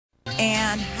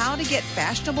and how to get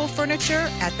fashionable furniture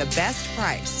at the best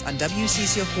price on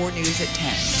WCCO 4 News at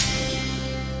 10.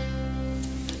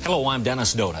 Hello, I'm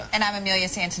Dennis Doda. And I'm Amelia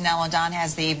Santinello. Don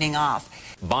has the evening off.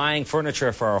 Buying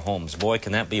furniture for our homes, boy,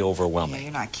 can that be overwhelming. Yeah,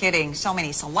 you're not kidding. So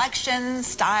many selections,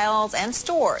 styles, and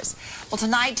stores. Well,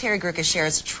 tonight, Terry Gricka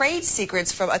shares trade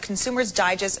secrets from a Consumer's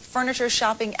Digest furniture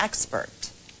shopping expert.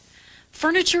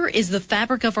 Furniture is the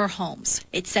fabric of our homes.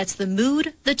 It sets the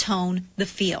mood, the tone, the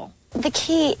feel. The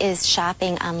key is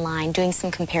shopping online, doing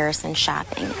some comparison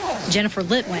shopping. Jennifer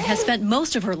Litwin has spent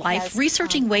most of her life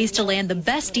researching ways to land the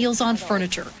best deals on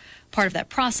furniture. Part of that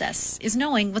process is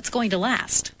knowing what's going to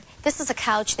last. This is a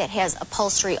couch that has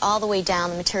upholstery all the way down.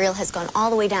 The material has gone all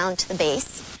the way down to the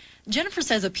base. Jennifer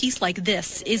says a piece like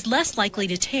this is less likely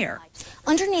to tear.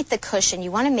 Underneath the cushion,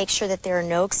 you want to make sure that there are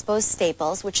no exposed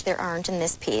staples, which there aren't in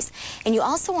this piece. And you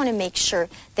also want to make sure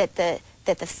that the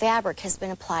fabric has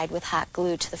been applied with hot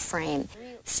glue to the frame.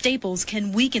 Staples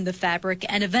can weaken the fabric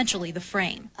and eventually the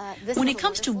frame. When it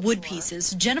comes to wood pieces,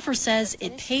 Jennifer says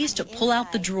it pays to pull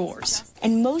out the drawers.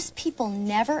 And most people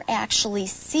never actually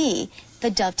see the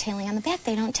dovetailing on the back.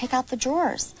 They don't take out the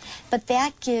drawers. But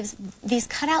that gives, these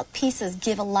cutout pieces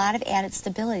give a lot of added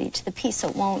stability to the piece so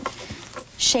it won't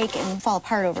shake and fall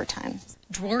apart over time.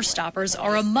 Drawer stoppers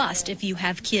are a must if you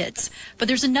have kids. But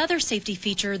there's another safety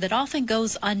feature that often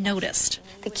goes unnoticed.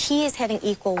 The key is having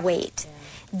equal weight.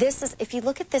 This is, if you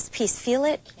look at this piece, feel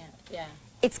it? Yeah.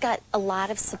 It's got a lot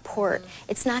of support.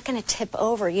 It's not going to tip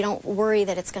over. You don't worry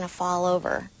that it's going to fall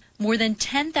over. More than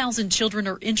 10,000 children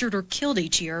are injured or killed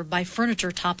each year by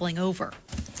furniture toppling over.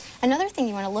 Another thing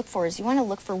you want to look for is you want to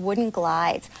look for wooden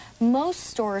glides. Most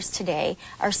stores today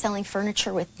are selling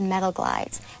furniture with metal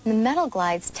glides. And the metal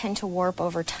glides tend to warp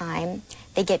over time.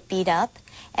 They get beat up,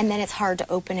 and then it's hard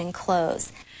to open and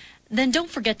close. Then don't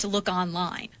forget to look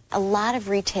online. A lot of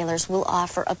retailers will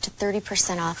offer up to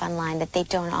 30% off online that they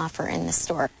don't offer in the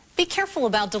store. Be careful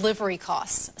about delivery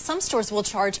costs. Some stores will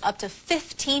charge up to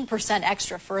 15%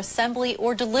 extra for assembly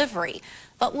or delivery,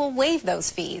 but will waive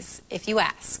those fees if you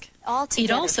ask.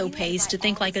 It also pays to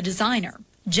think like a designer.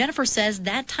 Jennifer says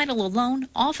that title alone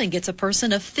often gets a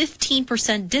person a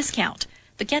 15% discount.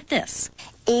 But get this.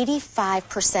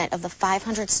 85% of the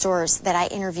 500 stores that I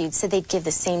interviewed said they'd give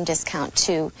the same discount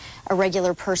to a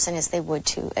regular person as they would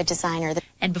to a designer.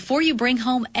 And before you bring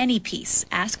home any piece,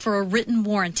 ask for a written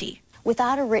warranty.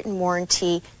 Without a written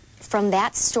warranty from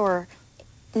that store,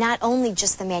 not only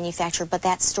just the manufacturer, but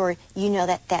that store, you know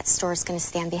that that store is going to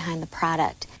stand behind the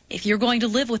product. If you're going to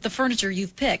live with the furniture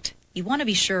you've picked, you want to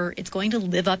be sure it's going to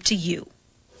live up to you.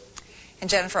 And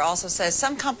Jennifer also says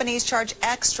some companies charge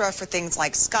extra for things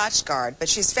like Scotchgard, but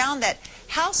she's found that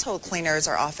household cleaners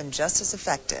are often just as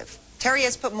effective. Terry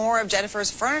has put more of Jennifer's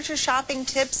furniture shopping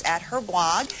tips at her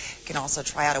blog. You can also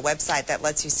try out a website that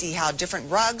lets you see how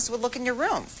different rugs would look in your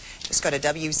room. Just go to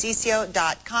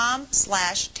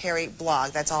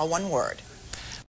WCCO.com/TerryBlog. That's all one word.